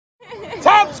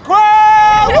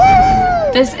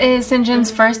This is Sinjin's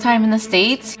first time in the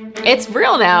States. It's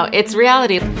real now. It's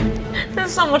reality. There's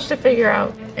so much to figure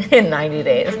out in 90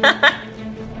 days.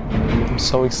 I'm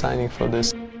so excited for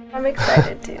this. I'm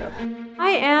excited too. I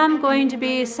am going to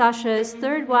be Sasha's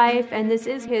third wife, and this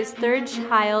is his third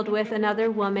child with another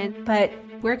woman, but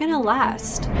we're gonna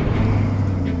last.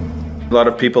 A lot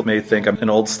of people may think I'm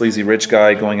an old sleazy rich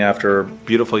guy going after a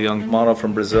beautiful young model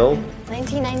from Brazil.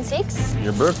 1996?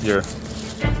 Your birth year.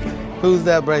 Who's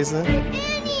that, Bryson?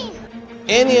 Annie!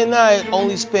 Annie and I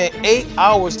only spent 8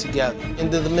 hours together in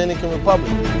the Dominican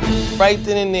Republic. Right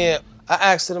then and there, I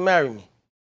asked her to marry me.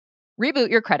 Reboot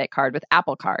your credit card with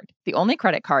Apple Card, the only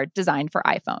credit card designed for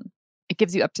iPhone. It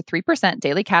gives you up to 3%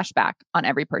 daily cash back on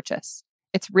every purchase.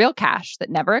 It's real cash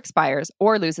that never expires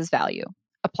or loses value.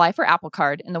 Apply for Apple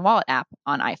Card in the Wallet app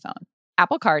on iPhone.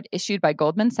 Apple Card issued by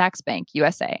Goldman Sachs Bank,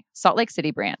 USA, Salt Lake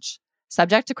City branch.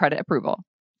 Subject to credit approval.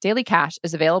 Daily cash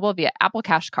is available via Apple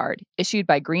Cash Card issued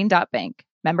by Green Dot Bank,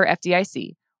 member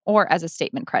FDIC, or as a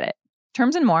statement credit.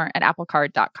 Terms and more at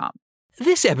applecard.com.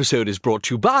 This episode is brought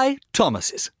to you by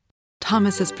Thomas's.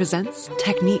 Thomas's presents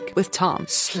Technique with Tom.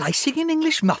 Slicing an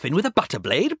English muffin with a butter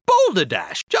blade? Boulder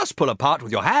Dash! Just pull apart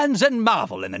with your hands and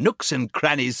marvel in the nooks and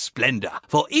crannies' splendor.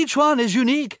 For each one is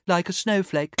unique like a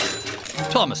snowflake.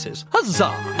 Thomas's,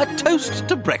 huzzah! A toast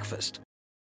to breakfast.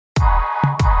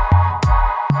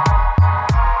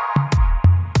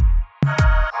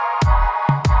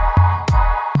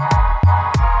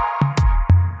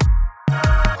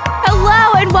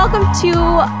 Welcome to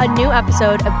a new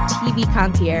episode of TV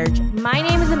Concierge. My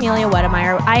name is Amelia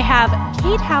Wedemeyer. I have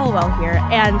Kate Hallowell here,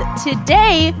 and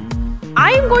today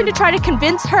I am going to try to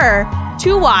convince her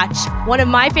to watch one of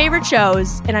my favorite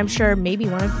shows, and I'm sure maybe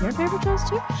one of your favorite shows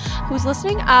too, who's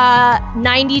listening,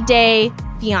 90 Day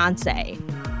Fiancé.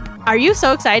 Are you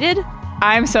so excited?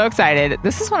 I'm so excited.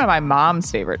 This is one of my mom's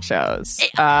favorite shows.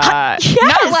 Yes!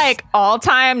 Not like all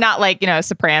time, not like,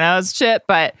 Sopranos shit,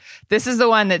 but this is the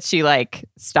one that she like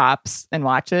stops and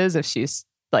watches if she's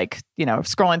like,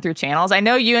 scrolling through channels. I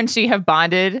know you and she have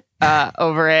bonded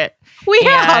over it. We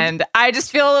have. And I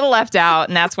just feel a little left out,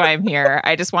 and that's why I'm here.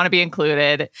 I just want to be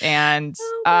included. And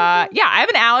I have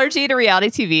an allergy to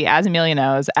reality TV, as Amelia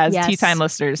knows, as Tea Time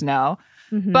listeners know.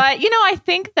 Mm-hmm. But, I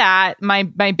think that my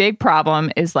big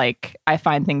problem is like I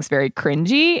find things very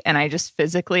cringy and I just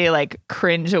physically like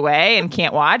cringe away and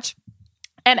can't watch.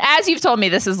 And as you've told me,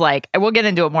 this is like, we'll get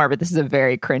into it more, but this is a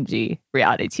very cringy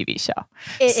reality TV show.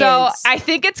 It is. I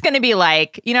think it's going to be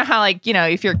like, how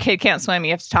if your kid can't swim,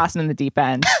 you have to toss him in the deep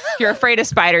end. If you're afraid of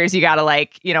spiders, you got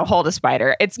to hold a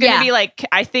spider. It's going to be like,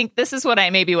 I think this is what I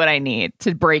need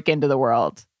to break into the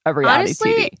world of reality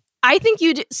TV. I think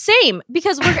you do. Same,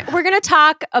 because we're going to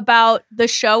talk about the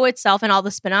show itself and all the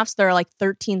spinoffs. There are like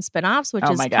 13 spinoffs, which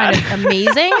is kind of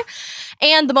amazing,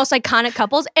 and the most iconic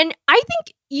couples. And I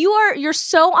think you're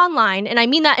so online, and I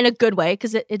mean that in a good way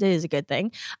because it is a good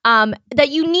thing. That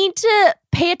you need to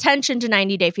pay attention to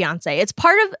 90 Day Fiancé. It's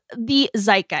part of the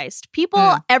zeitgeist.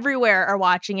 People everywhere are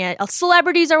watching it.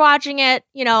 Celebrities are watching it.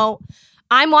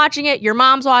 I'm watching it. Your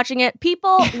mom's watching it.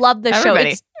 People love this show.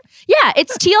 It's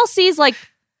TLC's like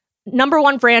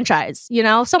 #1 franchise.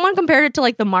 Someone compared it to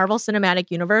like the Marvel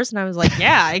Cinematic Universe, and I was like,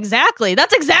 yeah, exactly.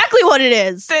 That's exactly what it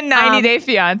is. The 90 Day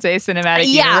Fiancé Cinematic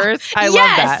Universe. I love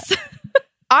that.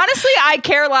 Honestly, I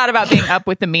care a lot about being up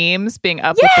with the memes, being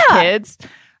up with the kids.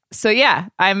 So yeah,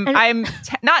 I'm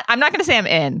not going to say I'm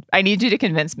in. I need you to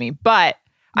convince me, but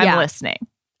I'm listening.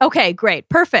 Okay, great.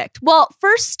 Perfect. Well,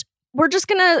 first, we're just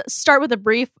going to start with a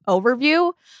brief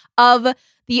overview of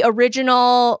the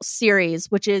original series,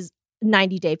 which is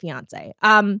 90 Day Fiancé.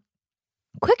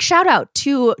 Quick shout out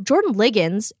to Jordan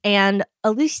Liggins and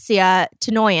Alicia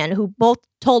Tenoyan, who both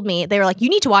told me, they were like, you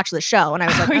need to watch the show. And I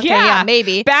was like, okay, yeah,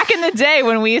 maybe. Back in the day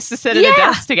when we used to sit at a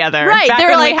desk together. Right. Back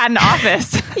when we had an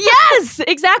office. Yes,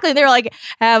 exactly. They were like,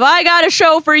 have I got a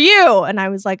show for you? And I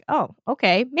was like, oh,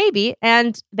 okay, maybe.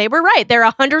 And they were right. They're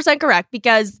 100% correct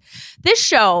because this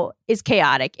show is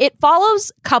chaotic. It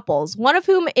follows couples, one of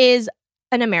whom is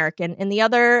an American and the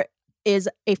other is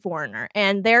a foreigner,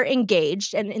 and they're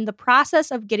engaged and in the process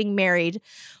of getting married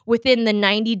within the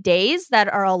 90 days that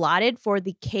are allotted for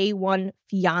the K1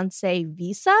 fiancé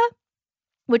visa,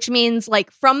 which means like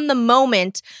from the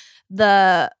moment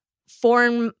the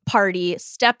foreign party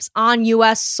steps on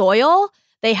U.S. soil,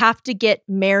 they have to get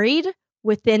married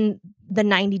within the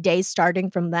 90 days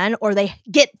starting from then, or they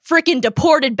get freaking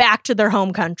deported back to their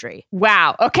home country.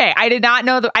 Wow. Okay. I did not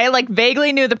know I like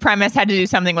vaguely knew the premise had to do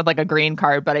something with like a green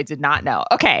card, but I did not know.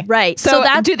 Okay. Right. So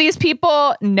do these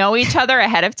people know each other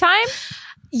ahead of time?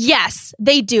 Yes,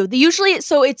 they do.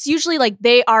 It's usually like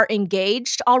they are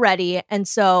engaged already. And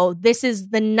so this is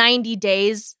the 90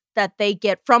 days that they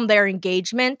get from their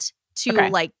engagement to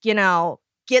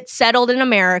get settled in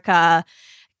America,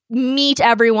 meet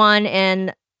everyone,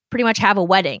 and pretty much have a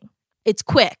wedding. It's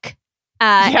quick.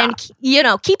 And,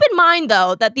 keep in mind,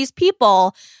 though, that these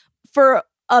people, for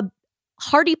a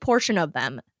hearty portion of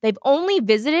them, they've only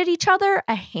visited each other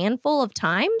a handful of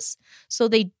times. So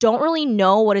they don't really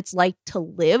know what it's like to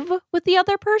live with the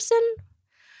other person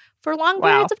for long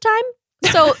periods of time.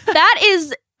 So that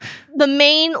is the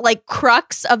main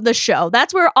crux of the show.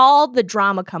 That's where all the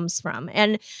drama comes from.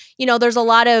 And, there's a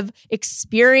lot of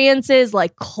experiences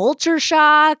like culture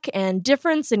shock and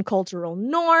difference in cultural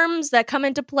norms that come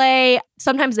into play.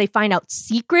 Sometimes they find out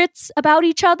secrets about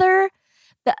each other,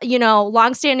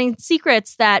 longstanding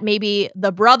secrets that maybe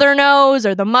the brother knows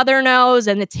or the mother knows,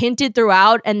 and it's hinted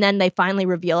throughout, and then they finally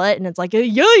reveal it, and it's like,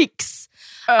 yikes.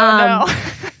 Oh,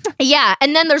 no. Yeah,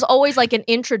 and then there's always an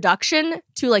introduction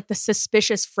to the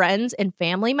suspicious friends and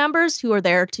family members who are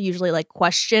there to usually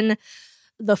question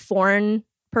the foreign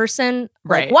person.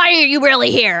 Right. Why are you really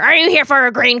here? Are you here for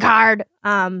a green card?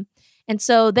 And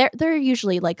so they're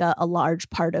usually a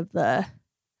large part of the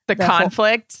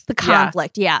conflict. The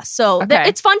conflict, yeah. So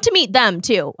it's fun to meet them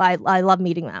too. I love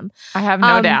meeting them. I have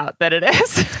no doubt that it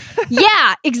is.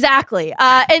 Yeah, exactly.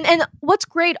 And what's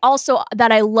great also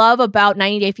that I love about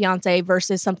 90 Day Fiancé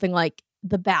versus something like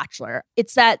The Bachelor,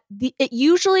 it's that it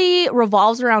usually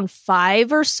revolves around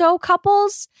 5 or so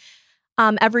couples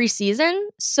every season.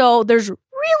 So there's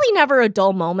really never a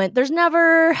dull moment. There's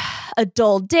never a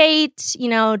dull date,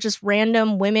 just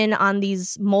random women on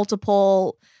these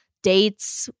multiple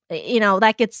dates.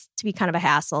 That gets to be kind of a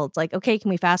hassle. It's like, okay, can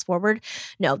we fast forward?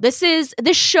 No, this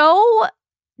show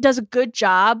does a good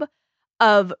job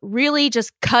of really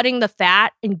just cutting the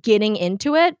fat and getting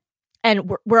into it.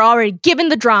 And we're already given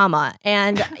the drama.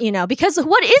 And, because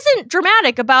what isn't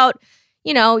dramatic about,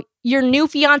 your new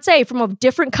fiance from a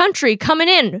different country coming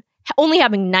in, only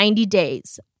having 90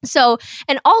 days. So,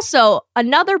 and also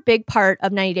another big part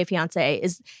of 90 Day Fiancé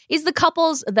is the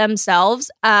couples themselves.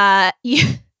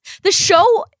 The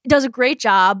show does a great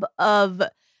job of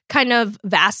kind of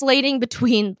vacillating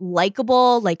between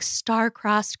likable,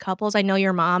 star-crossed couples. I know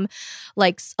your mom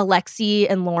likes Alexi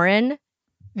and Lauren.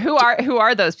 Who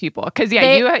are those people? Because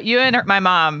you and my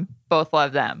mom both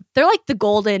love them. They're the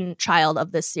golden child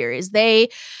of this series.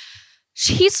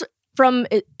 She's from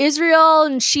Israel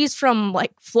and she's from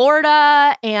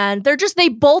Florida, and they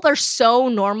both are so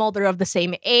normal. They're of the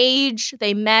same age.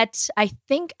 They met, I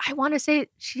want to say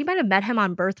she might have met him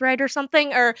on Birthright or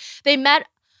something, or they met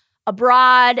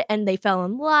abroad and they fell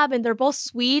in love, and they're both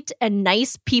sweet and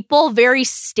nice people, very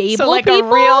stable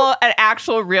people. an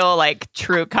actual real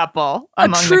true couple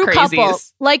among the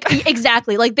crazies. Couple.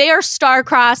 Exactly. They are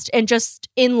star-crossed and just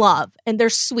in love, and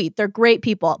they're sweet. They're great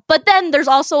people. But then there's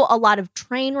also a lot of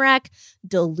train wreck,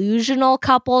 delusional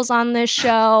couples on this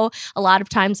show. A lot of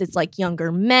times it's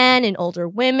younger men and older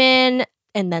women,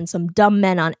 and then some dumb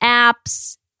men on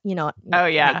apps. Oh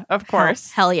yeah, of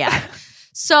course. Hell yeah.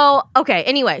 So, okay,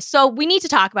 anyway, so we need to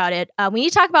talk about it. We need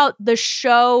to talk about the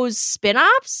show's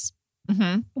spinoffs,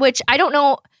 which I don't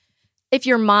know if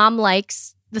your mom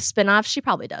likes the spinoffs. She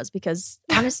probably does, because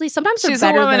honestly, sometimes she's they're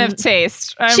better a woman than, of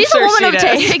taste. She's a woman of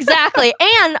taste, exactly.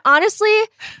 And honestly,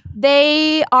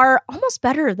 they are almost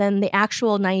better than the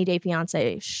actual 90 Day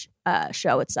Fiancé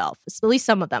show itself. At least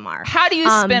some of them are. How do you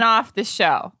spin off the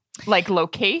show?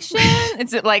 Location?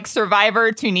 Is it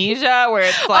Survivor Tunisia, where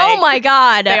it's oh my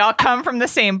God, they all come from the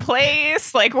same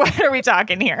place? What are we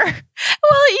talking here? Well,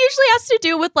 it usually has to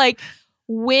do with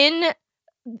when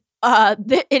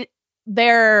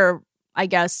their, I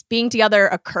guess, being together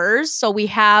occurs. So we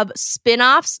have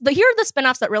spin-offs. Here are the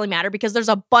spin-offs that really matter, because there's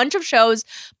a bunch of shows,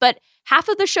 but half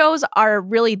of the shows are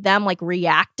really them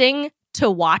reacting to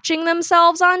watching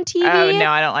themselves on TV. Oh, no,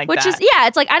 I don't like that. Which is,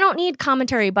 it's I don't need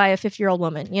commentary by a 50-year-old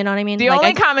woman. You know what I mean? The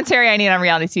only commentary I need on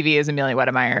reality TV is Amelia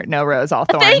Wedemeyer, No Rose, All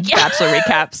Thorn, Bachelor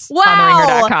recaps wow.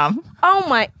 on theringer.com. Oh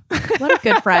my, what a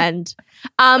good friend.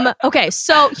 Okay,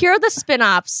 so here are the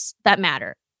spinoffs that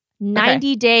matter.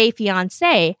 90 Day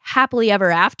Fiancé, Happily Ever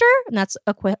After, and that's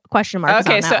a question mark.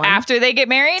 Okay, so after they get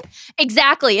married?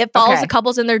 Exactly. It follows the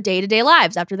couples in their day-to-day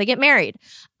lives after they get married.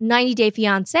 90 Day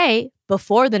Fiancé,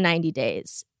 Before the 90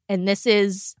 Days. And this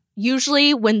is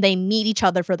usually when they meet each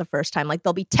other for the first time.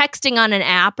 They'll be texting on an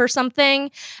app or something,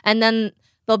 and then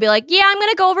they'll be like, yeah, I'm going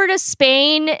to go over to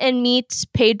Spain and meet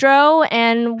Pedro,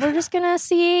 and we're just going to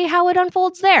see how it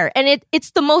unfolds there. And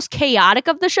it's the most chaotic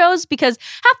of the shows, because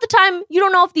half the time you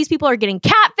don't know if these people are getting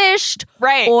catfished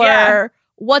or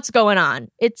what's going on.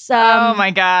 It's oh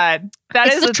my God. That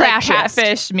is the trash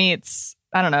catfish meets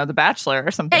I don't know, The Bachelor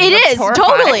or something. It That's is, horrifying.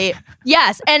 totally.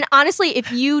 Yes. And honestly,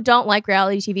 if you don't like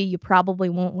reality TV, you probably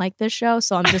won't like this show.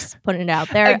 So I'm just putting it out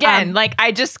there. Again,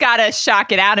 I just gotta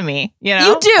shock it out of me. You know,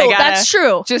 you do. That's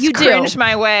true. Just you cringe do.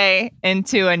 my way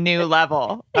into a new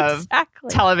level of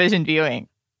television viewing.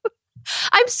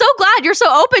 I'm so glad you're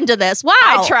so open to this. Wow.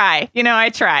 I try. I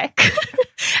try.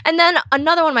 And then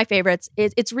another one of my favorites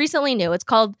is it's recently new. It's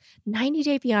called 90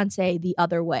 Day Fiancé The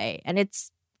Other Way. And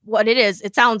it's what it is.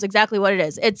 It sounds exactly what it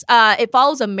is. It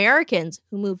follows Americans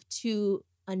who move to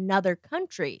another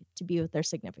country to be with their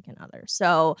significant other.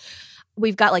 So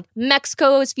we've got like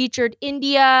Mexico is featured,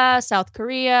 India, South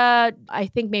Korea, I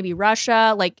think maybe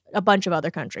Russia, like a bunch of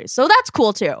other countries. So that's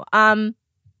cool too. But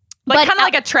kind of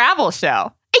like a travel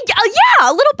show.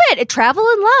 Yeah, a little bit. Travel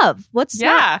and love. What's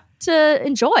not to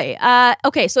enjoy?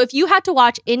 Okay, so if you had to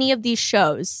watch any of these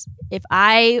shows, if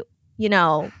I,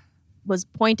 was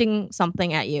pointing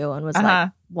something at you and was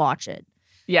like, watch it.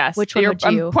 Yes. Which one would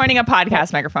you? I'm pointing a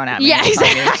podcast microphone at me. Yeah,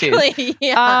 exactly.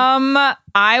 Yeah.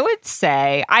 I would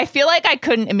say, I feel like I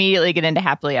couldn't immediately get into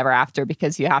Happily Ever After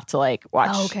because you have to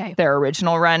watch their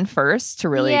original run first to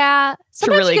really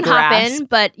sometimes you can grasp. hop in,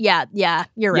 but yeah,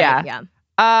 you're right.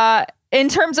 Yeah. In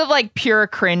terms of pure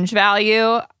cringe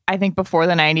value, I think Before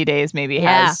the 90 Days maybe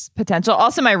has potential.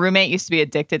 Also, my roommate used to be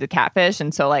addicted to Catfish,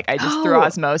 and so I just through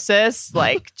osmosis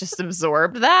just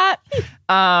absorbed that.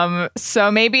 So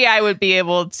maybe I would be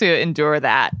able to endure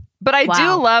that. But I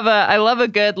do love a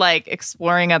good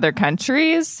exploring other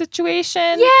countries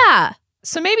situation. Yeah.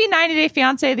 So maybe 90 Day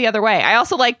Fiancé The Other Way. I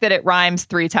also like that it rhymes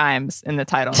 3 times in the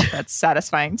title. That's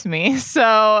satisfying to me.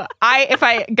 So if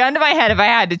I gun to my head, if I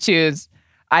had to choose,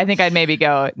 I think I'd maybe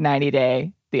go 90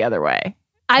 Day The Other Way.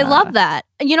 I love that.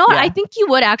 You know what? I think you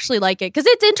would actually like it because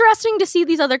it's interesting to see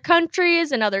these other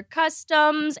countries and other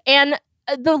customs and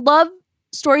the love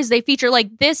stories they feature.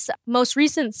 Like this most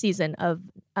recent season of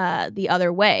The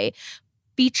Other Way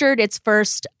featured its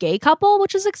first gay couple,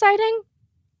 which is exciting.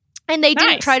 And they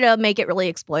didn't try to make it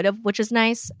really exploitive, which is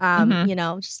nice.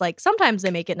 Just sometimes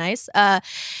they make it nice.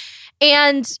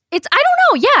 And it's, I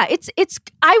don't know. Yeah, it's,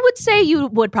 I would say you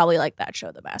would probably like that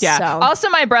show the best. Yeah. So. Also,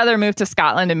 my brother moved to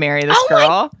Scotland to marry this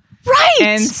girl. Right.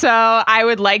 And so I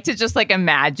would like to just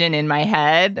imagine in my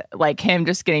head, him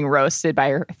just getting roasted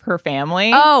by her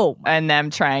family. Oh. And them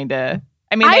trying to,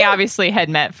 they obviously had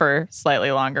met for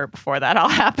slightly longer before that all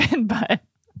happened, but.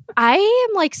 I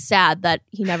am sad that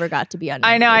he never got to be on.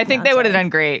 I know. I think they would have done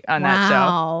great on that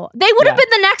show. They would have been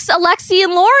the next Alexi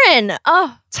and Lauren.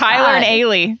 Oh, Tyler and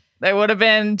Ailey. They would have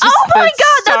been just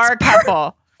star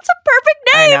couple. That's a perfect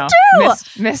name,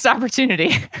 too. Missed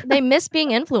opportunity. They miss being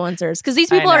influencers because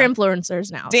these people are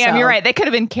influencers now. Damn, you're right. They could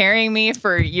have been carrying me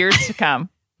for years to come.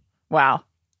 Wow.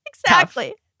 Exactly.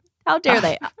 Tough. How dare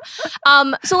they?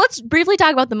 So let's briefly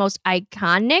talk about the most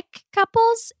iconic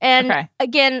couples. And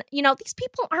again, these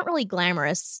people aren't really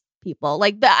glamorous people.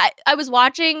 I was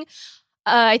watching,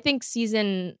 I think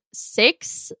season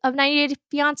 6 of 90 Day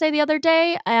Fiancé the other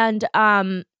day, and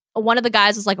one of the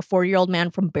guys was a 40-year-old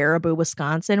man from Baraboo,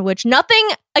 Wisconsin, which nothing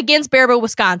against Baraboo,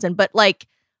 Wisconsin, but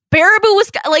Baraboo,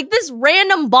 Wisconsin, this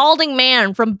random balding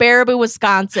man from Baraboo,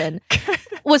 Wisconsin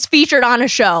was featured on a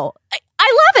show.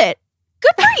 I love it.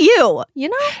 Good for you,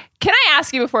 Can I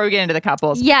ask you before we get into the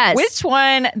couples? Yes. Which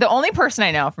one, the only person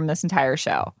I know from this entire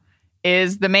show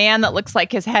is the man that looks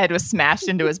like his head was smashed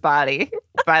into his body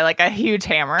by a huge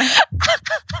hammer.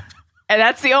 And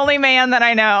that's the only man that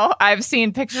I know. I've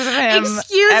seen pictures of him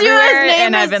everywhere,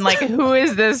 and I've been who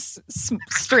is this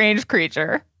strange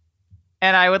creature?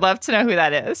 And I would love to know who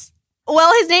that is.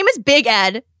 Well, his name is Big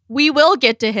Ed. We will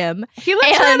get to him. He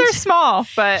looks rather small,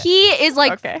 but he is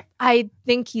I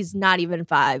think he's not even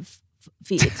 5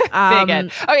 feet. Big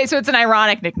Ed. Okay, so it's an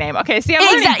ironic nickname. Okay, see, I'm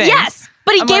learning things. Yes,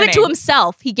 but he gave it to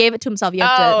himself. He gave it to himself. You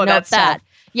have to note that. Tough.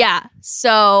 Yeah.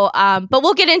 So, but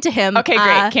we'll get into him. Okay,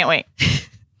 great. Can't wait.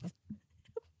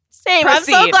 Same.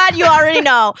 Proceed. I'm so glad you already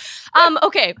know.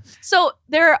 Okay, so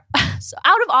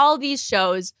out of all of these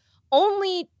shows,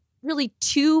 only really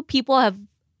 2 people have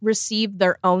received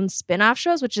their own spin-off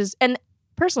shows, which is, and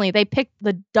personally, they picked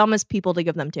the dumbest people to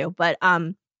give them to. But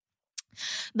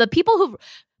the people who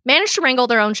managed to wrangle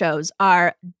their own shows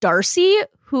are Darcy,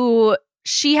 who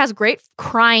she has a great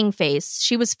crying face.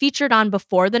 She was featured on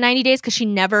Before the 90 Days because she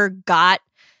never got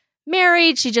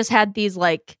married. She just had these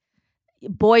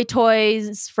boy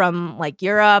toys from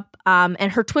Europe,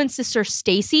 and her twin sister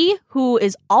Stacy, who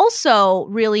is also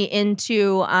really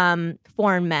into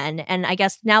foreign men, and I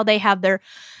guess now they have their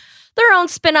own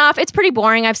spin-off. It's pretty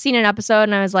boring. I've seen an episode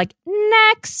and I was like,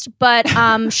 next, but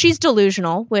she's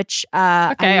delusional, which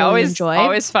I really enjoy.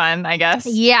 Always fun, I guess.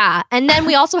 Yeah, and then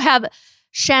we also have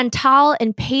Chantal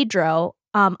and Pedro,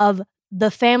 of the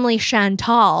family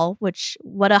Chantal, which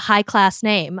what a high class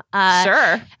name.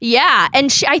 Sure. Yeah,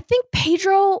 and I think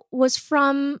Pedro was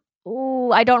from.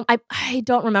 I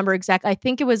don't remember exactly. I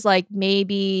think it was like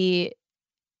maybe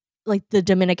like the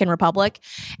Dominican Republic,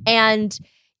 and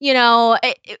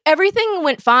everything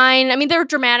went fine. I mean, they were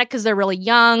dramatic because they're really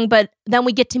young, but then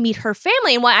we get to meet her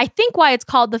family. And why it's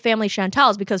called the family Chantal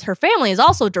is because her family is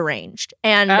also deranged.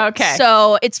 And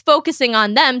so it's focusing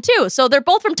on them too. So they're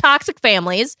both from toxic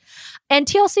families, and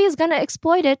TLC is going to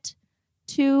exploit it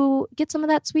to get some of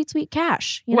that sweet, sweet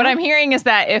cash. What I'm hearing is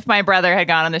that if my brother had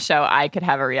gone on the show, I could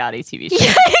have a reality TV show.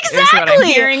 Yeah, exactly. Is what I'm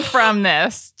hearing from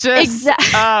this.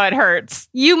 Oh, it hurts.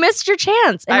 You missed your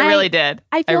chance. And I really did.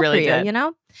 I feel really for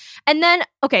you, And then,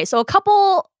 okay, so a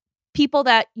couple people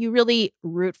that you really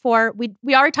root for. We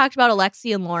already talked about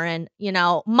Alexi and Lauren.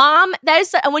 Mom, that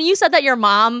is, when you said that your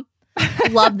mom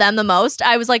loved them the most,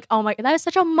 I was like, oh my, that is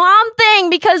such a mom thing,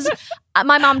 because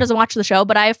my mom doesn't watch the show,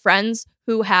 but I have friends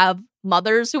who have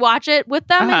mothers who watch it with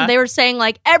them. And they were saying,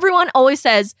 like, everyone always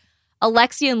says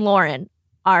Alexi and Lauren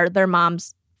are their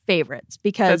mom's favorites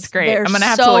because they're I'm gonna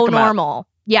have so to look them normal. Up.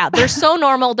 Yeah, they're so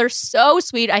normal. They're so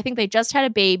sweet. I think they just had a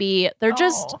baby. They're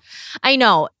just, I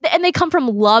know. And they come from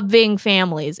loving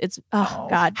families. It's,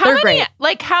 God, they're great.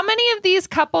 Like, how many of these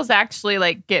couples actually,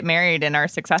 like, get married and are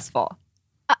successful?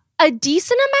 A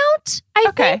decent amount,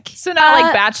 I think. So not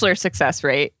like Bachelor success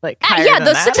rate. Like, yeah,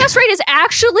 the success rate is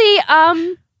actually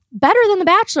better than The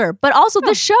Bachelor. But also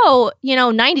this show,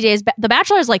 90 days, The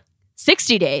Bachelor is like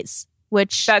 60 days.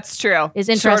 Which that's true. Is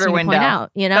interesting to point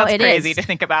out. That's it crazy is to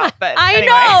think about. But I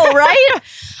know,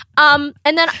 right?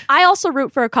 And then I also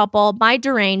root for a couple. My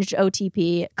deranged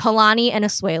OTP, Kalani and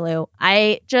Asuelu.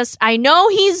 I know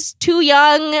he's too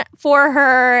young for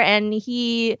her, and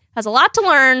he has a lot to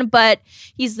learn. But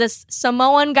he's this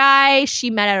Samoan guy she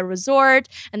met at a resort,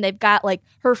 and they've got like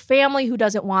her family who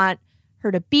doesn't want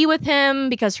her to be with him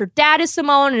because her dad is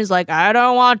Samoan and is like, I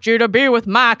don't want you to be with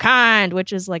my kind,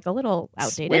 which is like a little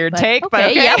outdated. Weird take,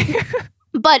 but okay. Yep.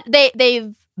 But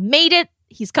they've made it.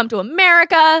 He's come to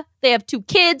America. They have 2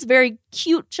 kids, very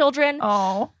cute children.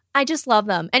 Oh, I just love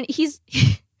them. And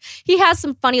he has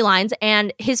some funny lines,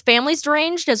 and his family's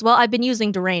deranged as well. I've been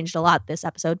using deranged a lot this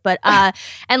episode, but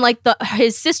and like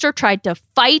his sister tried to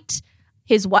fight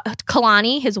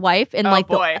Kalani, his wife, and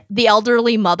the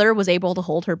elderly mother was able to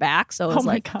hold her back. So it was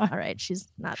all right, she's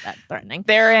not that threatening.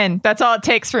 They're in. That's all it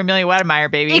takes for Amelia Wedemeyer,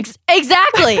 baby.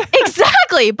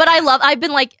 Exactly. But I've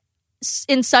been like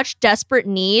in such desperate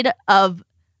need of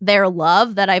their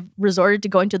love that I've resorted to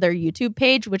going to their YouTube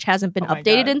page, which hasn't been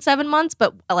updated in 7 months,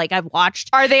 but like I've watched.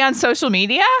 Are they on social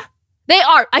media? They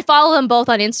are. I follow them both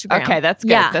on Instagram. Okay, that's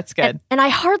good. Yeah. That's good. And I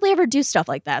hardly ever do stuff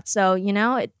like that. So,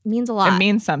 it means a lot. It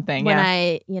means something, when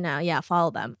I,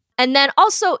 follow them. And then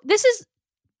also, this is,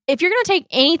 if you're going to take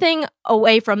anything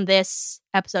away from this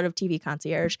episode of TV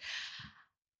Concierge,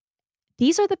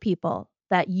 these are the people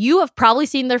that you have probably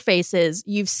seen their faces.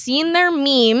 You've seen their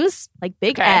memes, like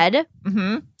Big Ed.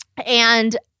 Mm-hmm.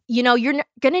 And, you're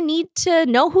going to need to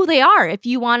know who they are if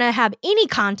you want to have any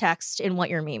context in what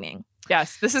you're memeing.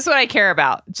 Yes, this is what I care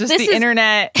about. Just the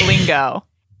internet lingo.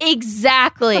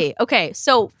 Exactly. Okay,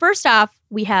 so first off,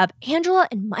 we have Angela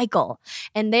and Michael,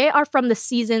 and they are from the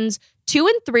seasons 2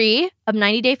 and 3 of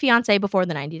 90 Day Fiancé before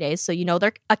the 90 days. So,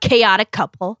 they're a chaotic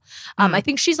couple. I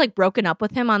think she's like broken up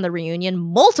with him on the reunion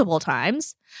multiple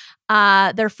times.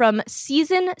 They're from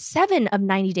season 7 of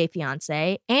 90 Day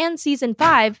Fiancé and season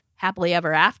 5, Happily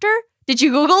Ever After. Did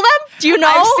you Google them? Do you know?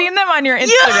 I've seen them on your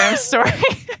Instagram story.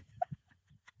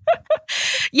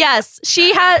 Yes,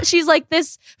 she's like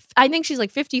this. I think she's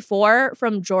like 54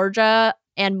 from Georgia,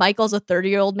 and Michael's a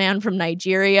 30-year-old man from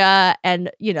Nigeria.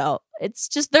 And, it's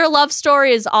just their love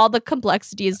story is all the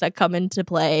complexities that come into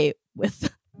play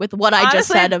with what I just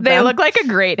said of them. They look like a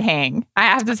great hang. I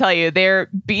have to tell you, they're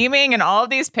beaming in all of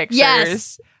these pictures.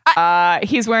 Yes.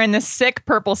 He's wearing this sick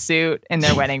purple suit in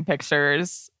their wedding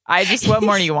pictures. What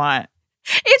more do you want?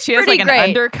 She has like an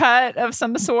undercut of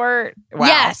some sort. Wow.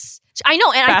 Yes. I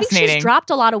know. And I think she's dropped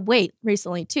a lot of weight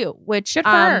recently too, which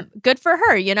good for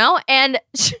her, and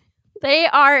they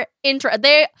are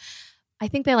I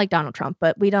think they like Donald Trump,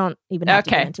 but we don't even have to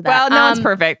get into that. Well, no one's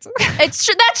perfect. That's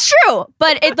true.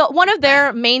 But one of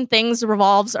their main things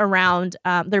revolves around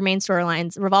their main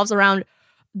storylines revolves around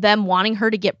them wanting her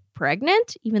to get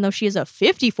pregnant, even though she is a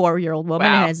 54-year-old woman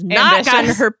and has not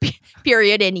gotten her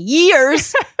period in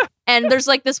years. And there's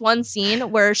like this one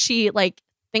scene where she like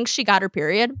thinks she got her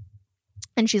period.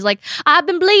 And she's like, I've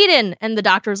been bleeding. And the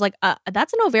doctor's like,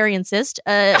 that's an ovarian cyst.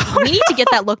 We need to get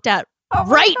that looked at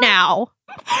right now.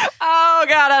 Oh,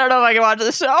 God, I don't know if I can watch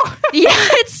this show. Yeah,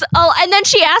 and then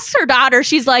she asks her daughter,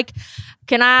 she's like,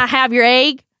 can I have your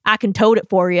egg? I can tote it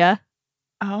for you.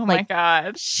 Oh my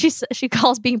God. She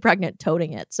calls being pregnant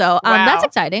toting it. So that's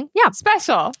exciting. Yeah.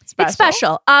 Special. It's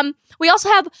special. We also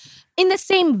have, in the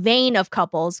same vein of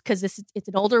couples, because it's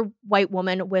an older white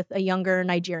woman with a younger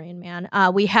Nigerian man,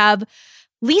 we have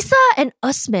Lisa and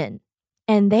Usman.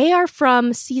 And they are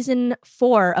from season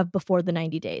 4 of Before the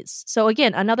 90 Days. So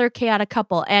again, another chaotic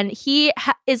couple. And he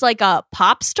is like a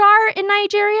pop star in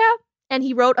Nigeria. And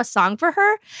he wrote a song for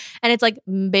her. And it's like,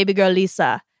 Baby Girl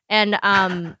Lisa.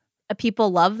 And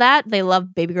people love that. They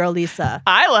love Baby Girl Lisa.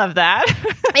 I love that.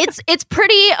 It's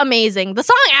pretty amazing. The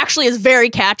song actually is very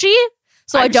catchy.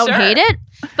 So I don't hate it.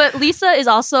 But Lisa is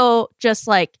also just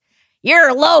like, you're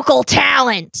a local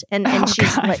talent. And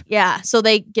she's God. Like, yeah. So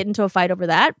they get into a fight over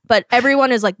that. But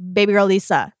everyone is like, Baby Girl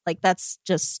Lisa. Like, that's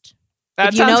just, that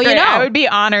if you know, great. you know. I would be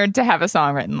honored to have a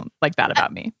song written like that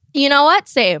about me. You know what?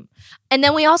 Same. And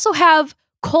then we also have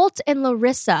Colt and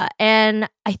Larissa. And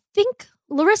I think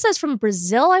Larissa is from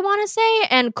Brazil, I want to say.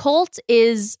 And Colt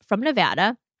is from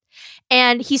Nevada.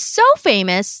 And he's so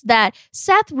famous that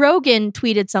Seth Rogen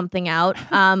tweeted something out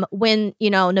when,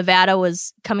 Nevada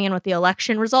was coming in with the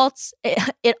election results.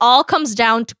 It all comes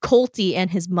down to Colty and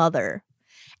his mother.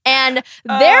 And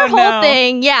their whole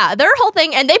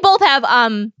thing, and they both have,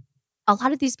 a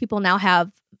lot of these people now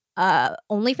have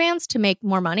OnlyFans to make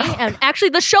more money. And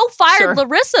actually the show fired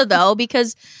Larissa, though,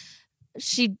 because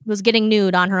she was getting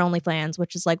nude on her OnlyFans,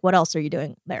 which is like, what else are you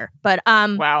doing there? But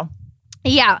wow.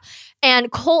 Yeah.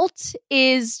 And Colt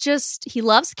is just, he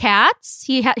loves cats.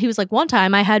 He was like, one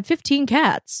time I had 15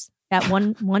 cats at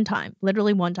one time,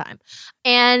 literally one time.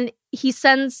 And he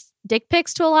sends dick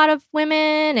pics to a lot of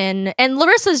women. And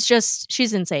Larissa's just,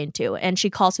 she's insane too. And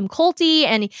she calls him Colty.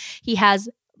 And he has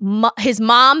his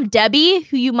mom, Debbie,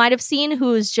 who you might have seen,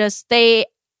 who is just, they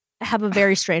have a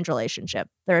very strange relationship.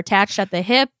 They're attached at the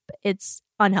hip. It's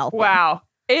unhealthy. Wow.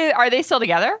 Are they still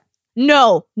together?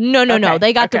 No. Okay.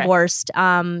 They got divorced.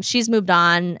 She's moved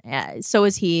on. So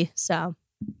is he. So,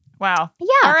 wow. Yeah.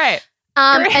 All right.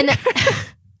 And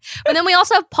then we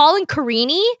also have Paul and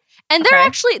Karini, and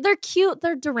they're cute.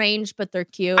 They're deranged, but they're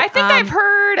cute. I think I've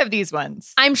heard of these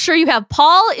ones. I'm sure you have.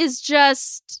 Paul is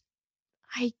just,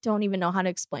 I don't even know how to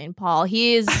explain Paul.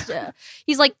 He is,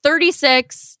 he's like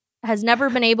 36, has never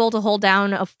been able to hold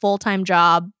down a full-time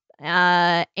job.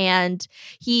 And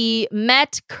he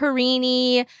met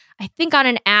Karini, I think, on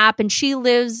an app, and she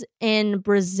lives in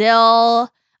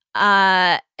Brazil.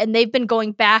 And they've been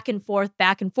going back and forth.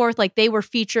 Like, they were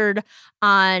featured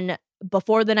on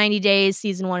Before the 90 Days,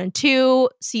 season 1 and 2,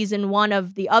 season 1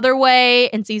 of The Other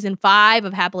Way, and season 5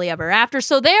 of Happily Ever After.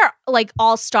 So they're like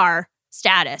all-star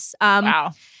status.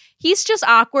 Wow. He's just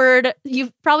awkward.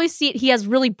 You've probably seen, he has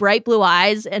really bright blue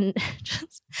eyes, and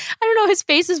just, I don't know, his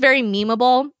face is very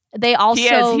memeable. They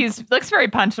also, he looks very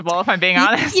punchable, if I'm being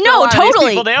honest.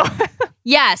 Totally. People do.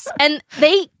 Yes, and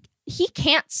he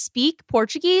can't speak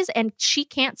Portuguese and she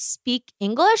can't speak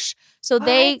English, so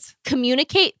they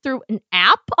communicate through an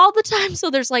app all the time. So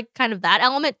there's like kind of that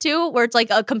element too, where it's like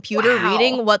a computer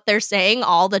reading what they're saying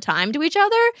all the time to each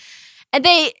other. And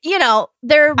they,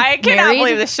 they're I cannot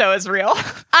believe this show is real.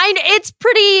 It's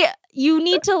pretty. You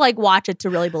need to like watch it to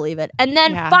really believe it. And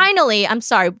then finally, I'm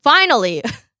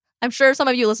sure some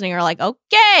of you listening are like,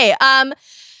 okay.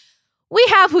 We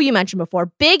have who you mentioned before,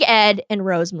 Big Ed and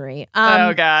Rosemary.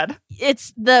 Oh, God.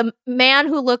 It's the man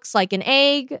who looks like an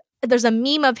egg. There's a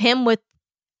meme of him with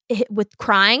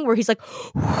crying where he's like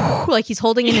he's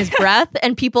holding in his breath,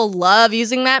 and people love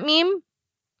using that meme.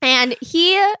 And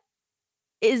he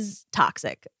is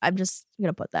toxic. I'm just going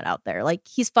to put that out there. Like,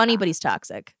 he's funny, but he's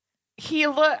toxic.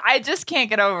 I just can't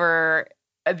get over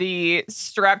the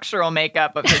structural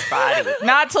makeup of his body.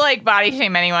 Not to like body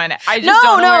shame anyone. I just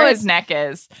don't know where his neck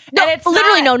is. No, and it's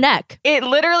literally no neck. It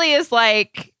literally is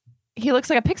like, he looks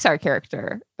like a Pixar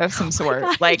character of some sort.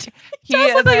 God. Like, he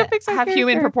does look like a doesn't Pixar have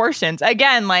human character. proportions.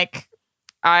 Again, like,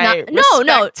 I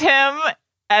respect him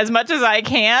as much as I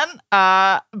can,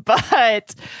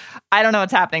 but I don't know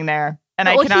what's happening there. And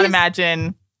I cannot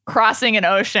imagine crossing an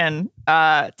ocean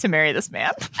to marry this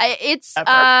man.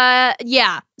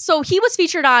 Yeah. So he was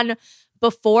featured on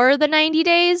Before the 90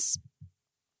 Days,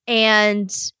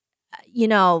 and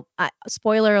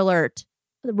spoiler alert,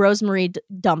 Rosemary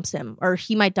dumps him, or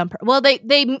he might dump her. Well,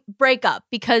 they break up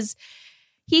because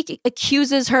he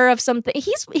accuses her of something.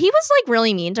 He was like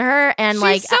really mean to her, and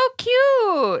she's so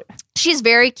cute. She's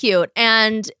very cute,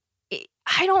 and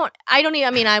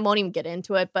I won't even get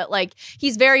into it, but like,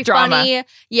 he's very funny.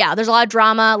 Yeah, there's a lot of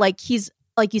drama. Like, he's,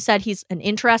 like you said, he's an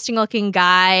interesting looking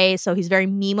guy, so he's very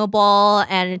memeable,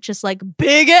 and it's just like,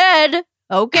 Big Ed,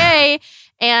 okay.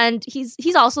 And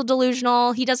he's also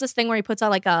delusional. He does this thing where he puts on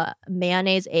like a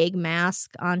mayonnaise egg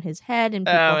mask on his head, and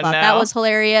people thought that was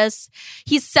hilarious.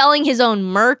 He's selling his own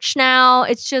merch now.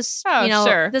 It's just,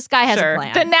 this guy has a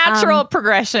plan. The natural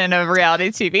progression of reality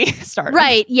TV stardom.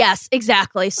 Right. Yes,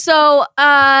 exactly. So,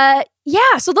 so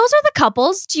those are the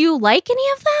couples. Do you like any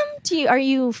of them? Are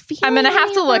you feeling I'm going to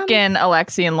have to look in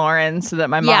Alexi and Lauren so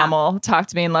that my mom will talk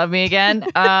to me and love me again.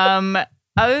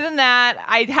 Other than that,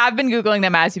 I have been Googling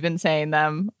them as you've been saying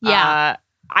them. Yeah.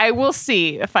 I will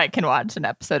see if I can watch an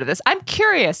episode of this. I'm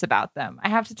curious about them. I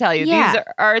have to tell you, these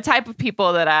are a type of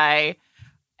people that I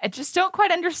just don't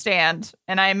quite understand,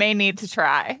 and I may need to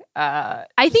try. I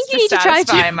think you need to try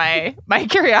too. my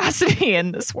curiosity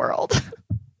in this world.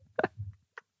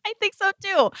 I think so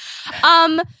too.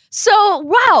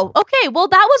 Wow. Okay. Well,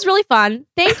 that was really fun.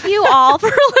 Thank you all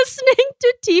for listening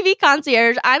to TV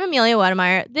Concierge. I'm Amelia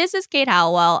Wedemeyer. This is Kate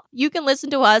Howell. You can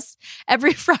listen to us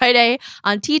every Friday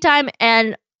on Tea Time.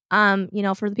 And,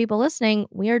 for the people listening,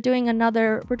 we're doing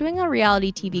a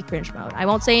reality TV cringe mode. I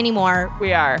won't say any more.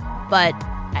 We are. But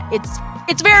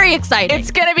it's very exciting.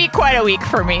 It's going to be quite a week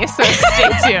for me, so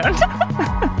stay tuned.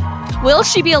 Will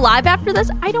she be alive after this?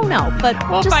 I don't know, but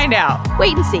we'll find out.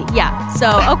 Wait and see. Yeah.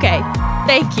 So, okay.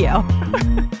 Thank you.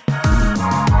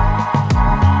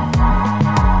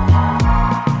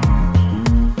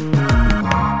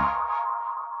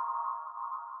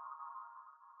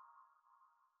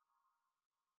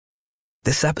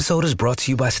 This episode is brought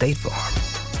to you by State Farm.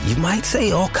 You might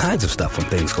say all kinds of stuff when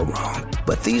things go wrong,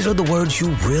 but these are the words you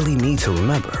really need to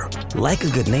remember. Like a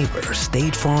good neighbor,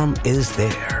 State Farm is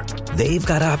there. They've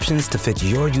got options to fit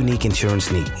your unique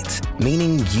insurance needs,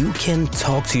 meaning you can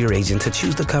talk to your agent to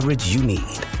choose the coverage you need,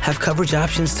 have coverage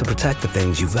options to protect the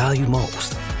things you value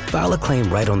most, file a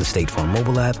claim right on the State Farm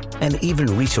mobile app, and even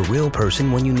reach a real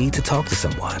person when you need to talk to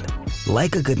someone.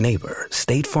 Like a good neighbor,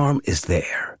 State Farm is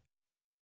there.